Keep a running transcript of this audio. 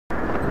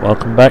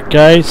Welcome back,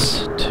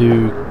 guys,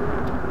 to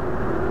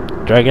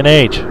Dragon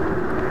Age.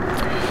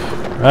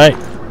 Right,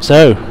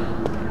 so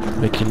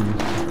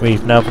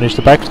we've now finished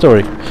the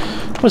backstory.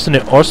 Wasn't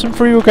it awesome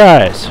for you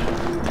guys?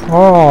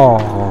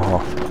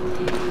 Oh.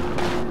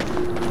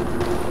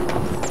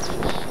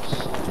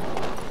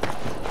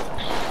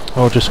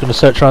 Oh, just gonna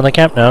search around the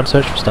camp now and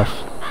search for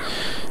stuff.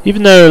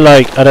 Even though,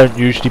 like, I don't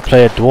usually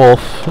play a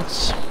dwarf,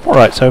 it's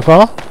alright so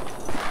far.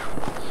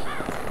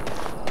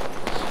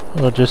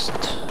 Or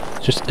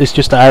it's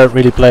just that I don't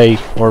really play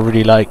or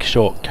really like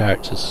short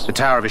characters. The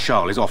Tower of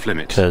Ishal is off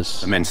limits.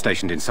 Because the men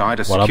stationed inside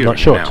are well, I'm not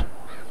securing it short. now.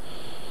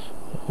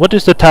 What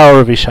is the Tower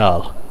of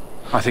Ishal?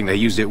 I think they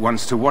used it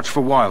once to watch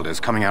for wilders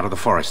coming out of the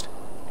forest.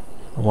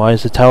 Why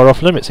is the tower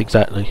off limits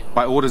exactly?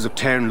 By orders of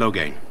Tairn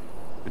Logain.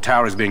 The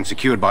tower is being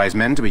secured by his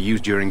men to be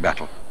used during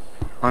battle.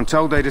 I'm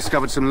told they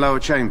discovered some lower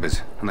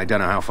chambers, and they don't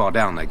know how far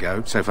down they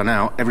go, so for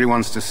now,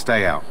 everyone's to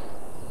stay out.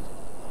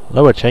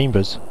 Lower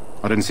chambers?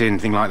 I didn't see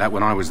anything like that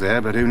when I was there,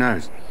 but who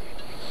knows?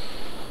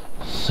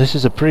 This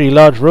is a pretty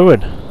large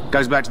ruin.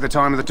 Goes back to the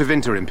time of the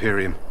Tevinter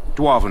Imperium.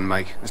 Dwarven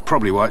make. That's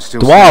probably why it's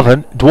still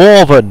Dwarven?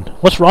 Dwarven!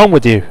 What's wrong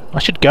with you? I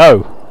should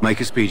go. Make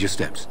a speed your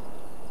steps.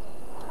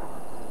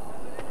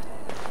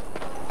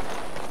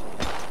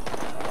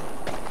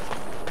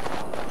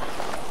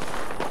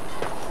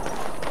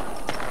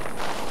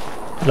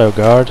 Hello,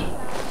 guard.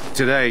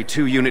 Today,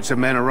 2 units of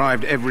men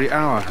arrived every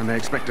hour, and they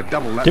expect to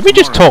double that. Did we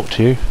just talk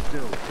to you?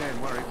 Still,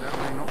 Tairn worried that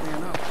may not be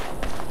enough.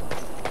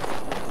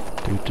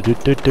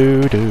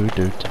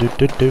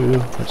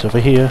 What's over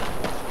here?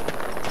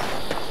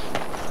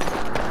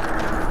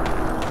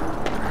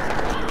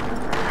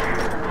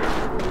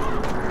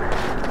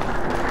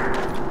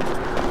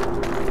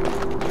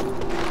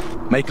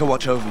 Make a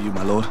watch over you,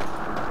 my lord.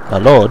 My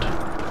lord?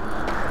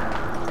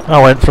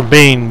 I went from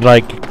being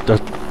like the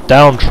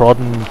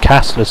downtrodden,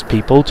 castless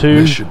people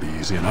to This should be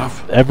easy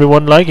enough.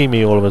 everyone liking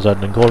me all of a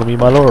sudden and calling me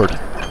my lord.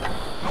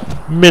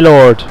 My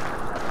lord.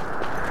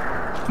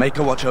 Make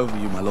a watch over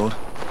you, my lord.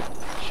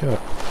 Sure.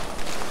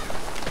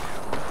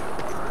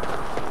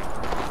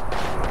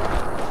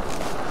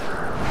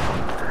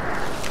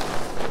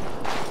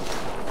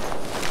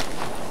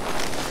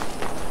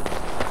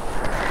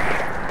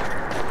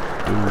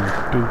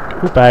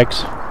 Ooh,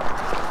 bags.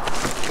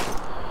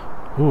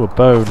 Ooh, a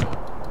bone.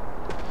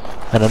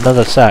 And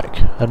another sack.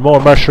 And more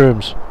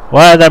mushrooms.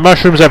 Why are there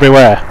mushrooms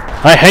everywhere?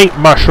 I hate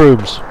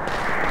mushrooms!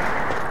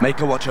 Make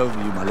a watch over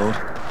you, my lord.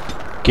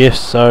 Gifts,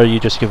 so you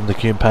just give them the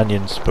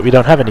companions. But we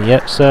don't have any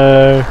yet,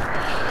 so...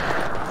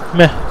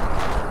 meh.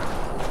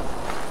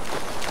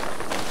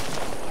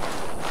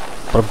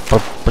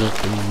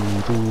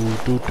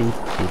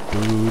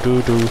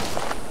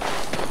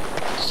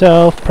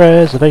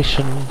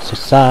 Self-preservation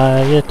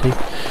society.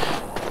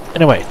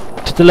 Anyway,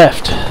 to the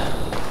left.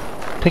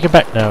 Take it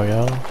back now,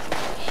 y'all.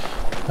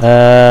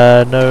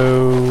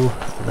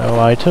 No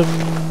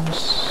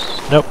items.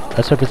 Nope,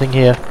 that's everything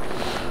here.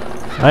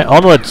 Right,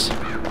 onwards.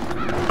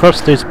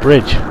 Across this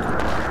bridge.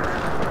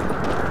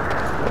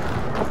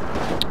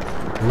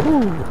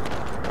 Ooh.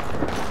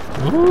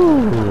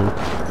 Ooh.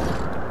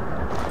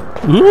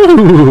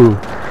 Ooh.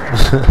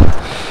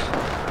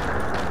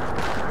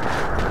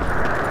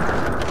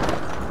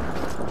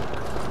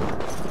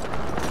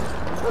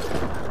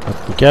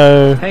 Up we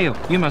go. Hail,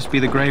 you must be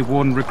the Grey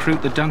Warden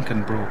recruit that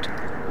Duncan brought.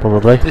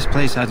 Probably. This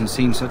place hasn't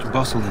seen such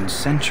bustle in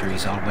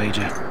centuries, I'll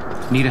wager.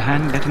 Need a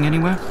hand getting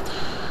anywhere?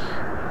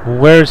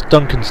 Where's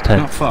Duncan's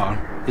tent? Not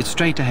far. It's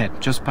straight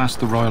ahead, just past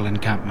the royal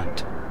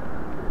encampment.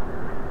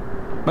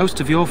 Most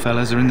of your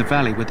fellas are in the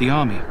valley with the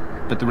army,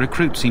 but the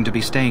recruits seem to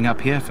be staying up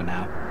here for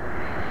now.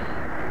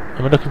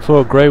 I'm looking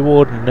for a Grey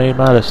Warden named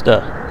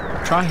Alistair.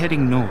 Try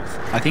heading north.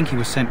 I think he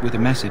was sent with a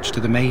message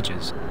to the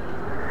mages.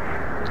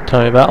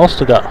 Tell me about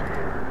Ostagar.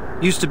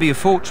 Used to be a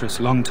fortress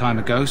a long time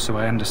ago, so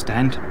I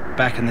understand.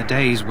 Back in the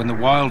days when the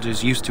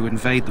Wilders used to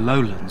invade the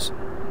lowlands.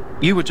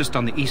 You were just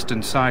on the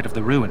eastern side of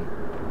the ruin.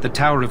 The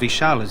Tower of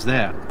Ishal is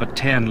there, but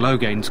Tairn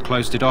Logain's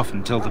closed it off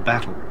until the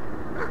battle.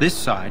 This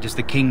side is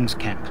the King's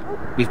camp.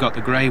 We've got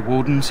the Grey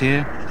Wardens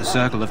here, the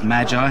Circle of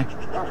Magi,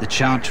 the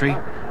Chantry.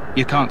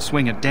 You can't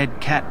swing a dead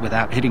cat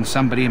without hitting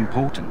somebody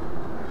important.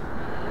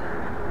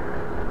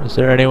 Is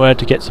there anywhere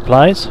to get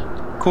supplies?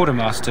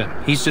 Quartermaster,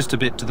 he's just a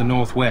bit to the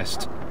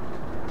northwest.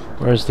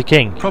 Where's the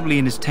king? Probably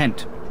in his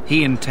tent.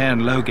 He and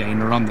Tairn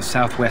Logain are on the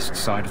southwest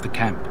side of the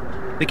camp.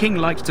 The king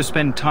likes to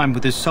spend time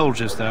with his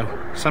soldiers, though.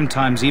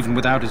 Sometimes even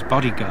without his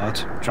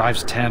bodyguard.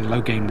 Drives Tairn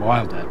Logain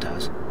wild, that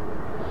does.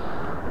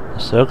 The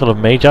Circle of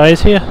Magi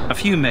is here? A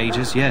few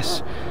mages,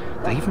 yes.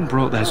 They even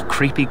brought those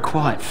creepy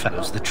quiet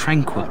fellows, the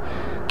Tranquil.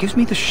 Gives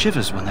me the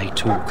shivers when they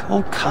talk,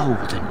 all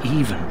cold and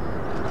even.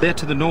 They're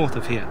to the north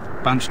of here,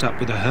 bunched up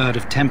with a herd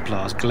of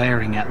Templars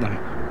glaring at them.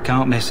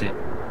 Can't miss it.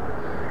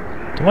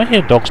 Do I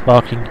hear dogs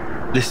barking?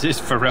 This is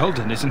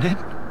Ferelden, isn't it?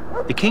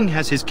 The king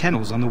has his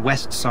kennels on the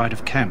west side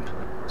of camp.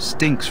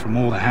 Stinks from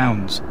all the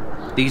hounds.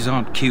 These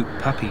aren't cute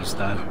puppies,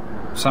 though.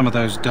 Some of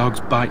those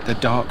dogs bite the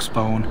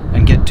darkspawn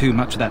and get too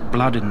much of that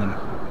blood in them.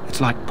 It's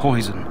like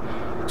poison.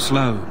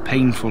 Slow,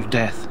 painful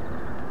death.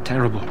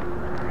 Terrible.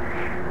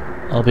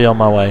 I'll be on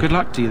my way. Good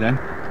luck to you then.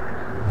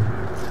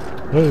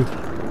 Ooh.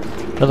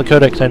 Another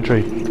codex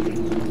entry.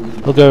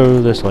 We'll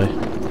go this way.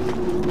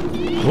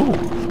 Ooh.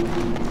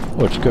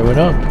 What's going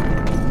on?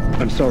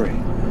 I'm sorry,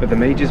 but the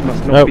mages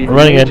must not Nope, be we're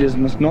running in. mages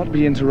must not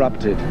be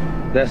interrupted.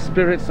 Their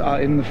spirits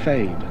are in the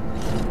Fade.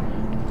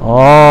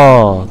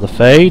 Oh, the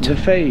Fade? The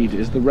Fade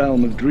is the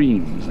realm of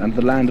dreams and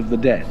the land of the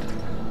dead,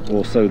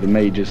 or so the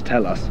mages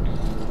tell us.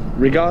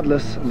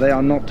 Regardless, they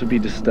are not to be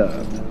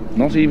disturbed,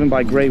 not even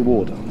by Grey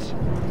Wardens.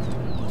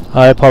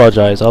 I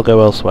apologise, I'll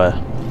go elsewhere.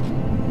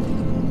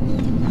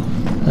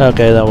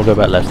 Okay, then we'll go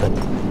back left then.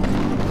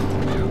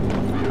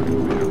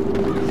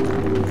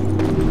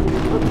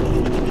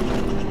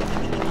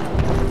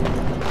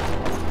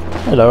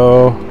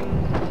 Hello.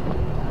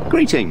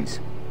 Greetings.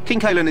 King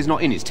Kalen is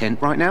not in his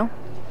tent right now.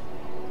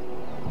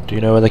 Do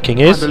you know where the king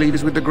I is? believe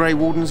he's with the Grey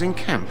Wardens in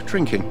camp,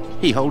 drinking.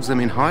 He holds them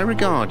in high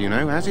regard, you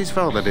know, as his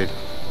father did.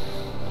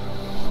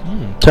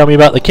 Tell me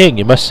about the king,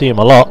 you must see him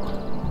a lot.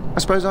 I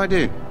suppose I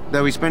do,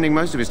 though he's spending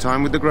most of his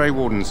time with the Grey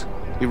Wardens.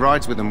 He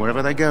rides with them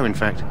wherever they go, in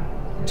fact.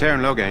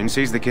 Teyrn Loghain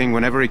sees the king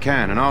whenever he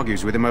can and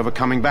argues with him over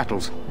coming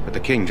battles, but the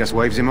king just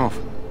waves him off.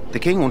 The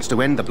king wants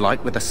to end the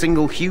Blight with a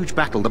single huge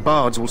battle the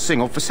bards will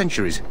sing of for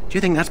centuries. Do you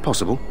think that's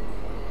possible?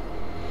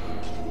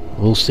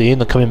 We'll see in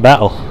the coming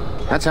battle.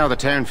 That's how the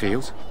Teyrn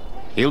feels.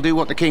 He'll do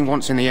what the king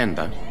wants in the end,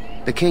 though.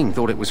 The king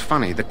thought it was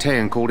funny that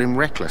Teyrn called him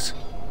reckless,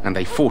 and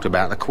they fought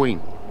about the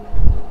queen.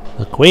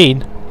 The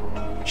queen?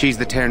 She's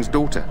the Teyrn's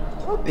daughter.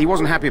 He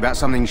wasn't happy about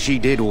something she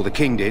did or the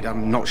king did,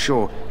 I'm not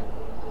sure.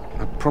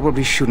 I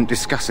probably shouldn't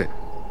discuss it.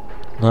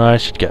 No, I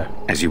should go.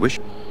 As you wish.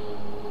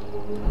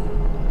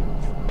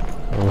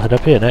 We'll head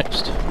up here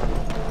next.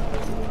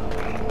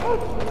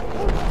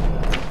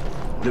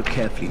 Look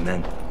carefully,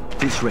 men.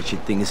 This wretched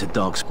thing is a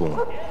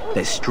darkspawn.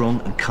 They're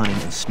strong and cunning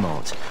and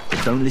smart,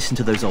 but don't listen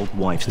to those old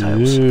wives'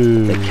 tales.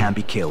 Ooh. They can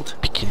be killed.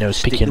 Pick your nose,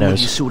 Stick pick your them with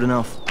your nose. sword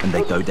enough, and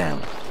they go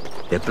down.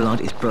 Their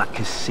blood is black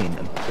as sin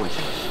and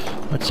poison.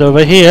 What's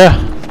over here?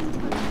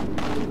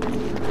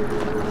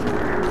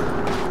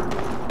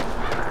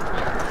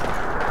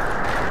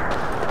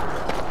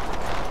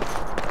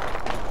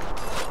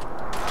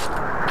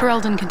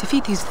 Ferelden can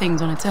defeat these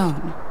things on its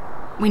own.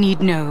 We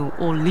need no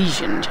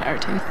Orlesian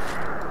charity.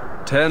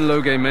 Teyrn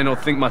Loghain may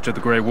not think much of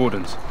the Grey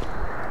Wardens,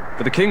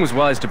 but the king was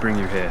wise to bring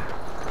you here.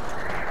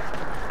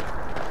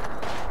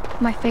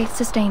 My faith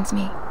sustains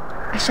me.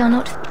 I shall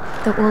not.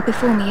 The all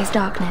before me is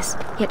darkness,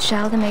 yet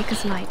shall the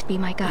Maker's light be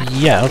my guide.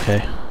 Yeah,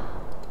 okay.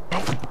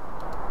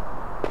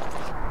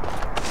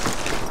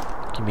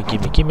 Gimme,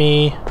 gimme,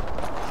 gimme.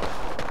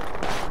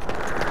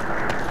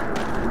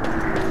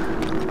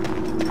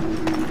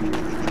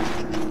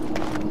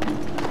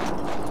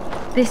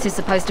 This is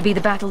supposed to be the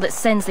battle that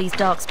sends these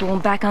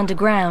darkspawn back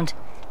underground.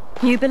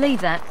 You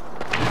believe that?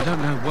 I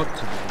don't know what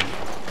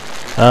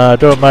to do.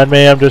 Don't mind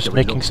me, I'm just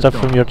making stuff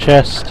from your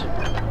chest.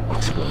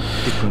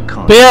 Different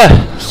kinds. But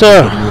yeah,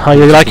 so, how are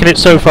you liking it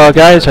so far,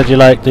 guys? How do you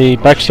like the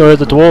backstory of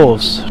the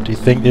dwarves? Do you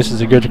think this is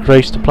a good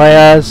race to play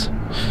as?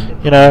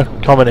 You know,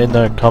 comment in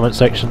the comment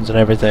sections and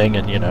everything,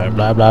 and you know,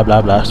 blah blah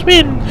blah blah.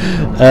 Spin!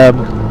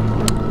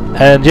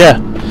 And yeah,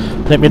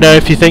 let me know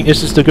if you think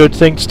this is the good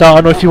thing to start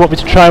on, or if you want me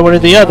to try one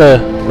of the other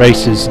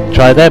races and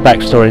try their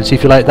backstory and see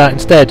if you like that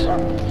instead.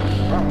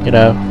 You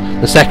know,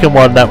 the second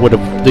one that would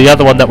have, the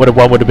other one that would have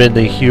won would have been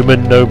the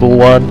human noble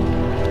one.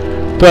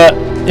 But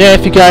yeah,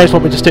 if you guys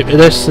want me to stick to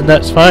this, then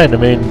that's fine. I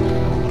mean,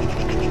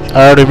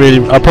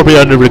 I'll probably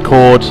only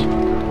record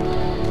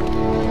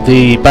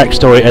the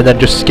backstory and then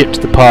just skip to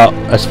the part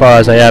as far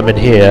as I am in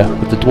here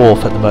with the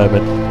dwarf at the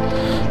moment.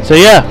 So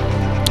yeah,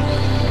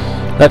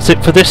 that's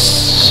it for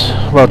this,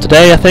 well,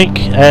 today I think,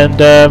 and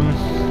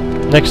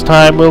next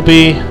time we'll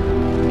be,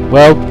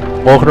 well,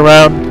 walking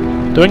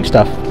around doing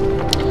stuff.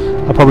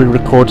 I'll probably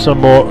record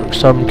some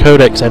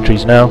codex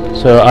entries now,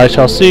 so I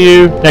shall see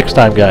you next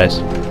time, guys.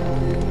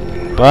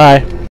 Bye.